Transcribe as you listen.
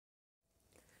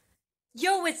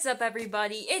Yo, what's up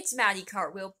everybody? It's Maddie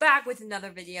Cartwheel back with another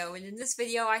video, and in this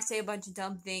video I say a bunch of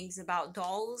dumb things about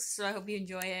dolls, so I hope you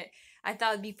enjoy it. I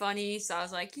thought it'd be funny, so I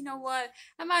was like, you know what?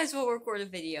 I might as well record a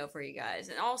video for you guys.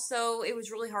 And also, it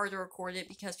was really hard to record it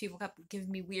because people kept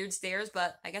giving me weird stares,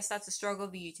 but I guess that's the struggle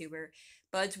of a YouTuber.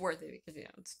 But it's worth it because,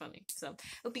 it's funny. So,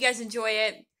 hope you guys enjoy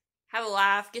it. Have a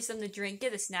laugh, get something to drink,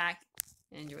 get a snack,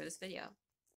 and enjoy this video.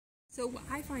 So what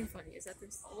I find funny is that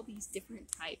there's all these different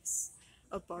types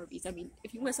of Barbies. I mean,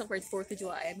 if you want to celebrate 4th of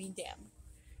July, I mean, damn.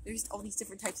 There's all these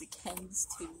different types of Kens,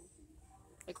 too.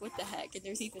 Like, what the heck? And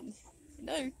there's even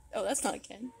another... Oh, that's not a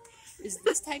Ken. There's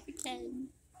this type of Ken.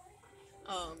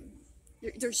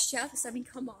 There's chefs. I mean,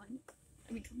 come on.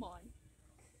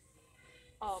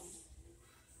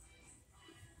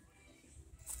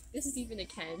 This is even a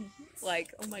Ken.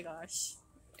 Like, oh my gosh.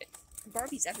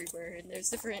 Barbie's everywhere, and there's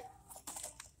different...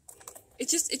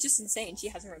 It's just insane. She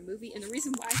has her own movie, and the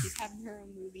reason why she's having her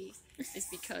own movie is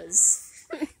because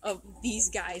of these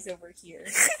guys over here.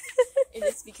 And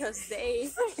it's because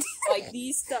they, like,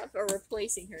 these stuff are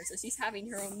replacing her. So she's having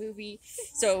her own movie,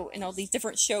 and all these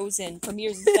different shows and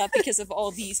premieres and stuff because of all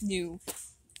these new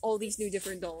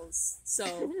different dolls.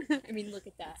 So, I mean, look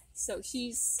at that. So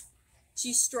she's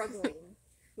struggling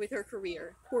with her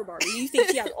career. Poor Barbie. You think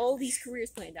she has all these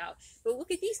careers planned out. But look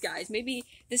at these guys. Maybe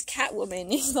this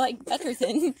Catwoman is, like, better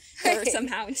than her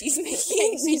somehow, and she's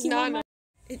not.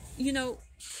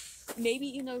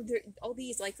 Maybe, all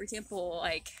these, like, for example,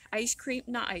 like,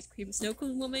 snow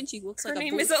cone woman, she looks like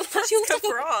she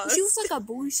looks like a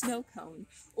blue snow cone.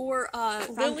 Or,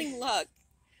 Lily Luck.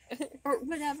 Or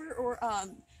whatever, or,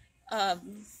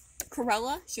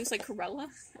 Corella. She was like Corella,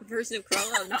 a version of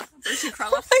Corella, not a version of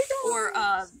Corella. Or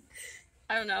I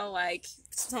don't know, like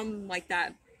some like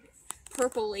that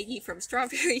purple lady from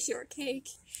Strawberry Shortcake,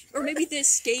 or maybe this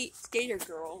skater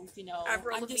girl.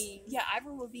 Avril Lavigne.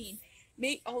 Avril Lavigne.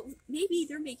 Maybe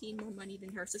they're making more money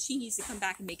than her, so she needs to come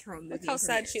back and make her own movie. Look how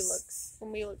sad she looks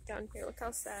when we look down here. Look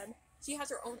how sad. She has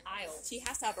her own aisle. She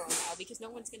has to have her own aisle because no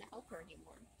one's gonna help her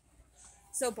anymore.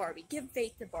 So Barbie, give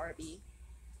faith to Barbie.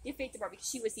 Give faith to Barbie because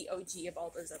she was the OG of all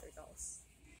those other dolls.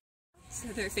 So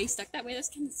their face stuck that way, that's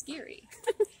kind of scary.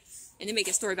 And they make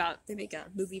a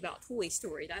movie about Toy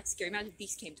Story. That's scary. Imagine if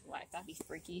Beast came to life. That'd be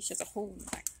freaky. She has a hole in the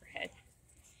back of her head.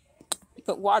 You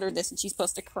put water in this and she's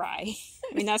supposed to cry.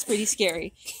 I mean, that's pretty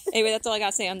scary. Anyway, that's all I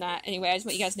gotta say on that. Anyway, I just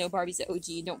want you guys to know Barbie's the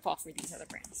OG. Don't fall for these other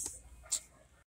brands.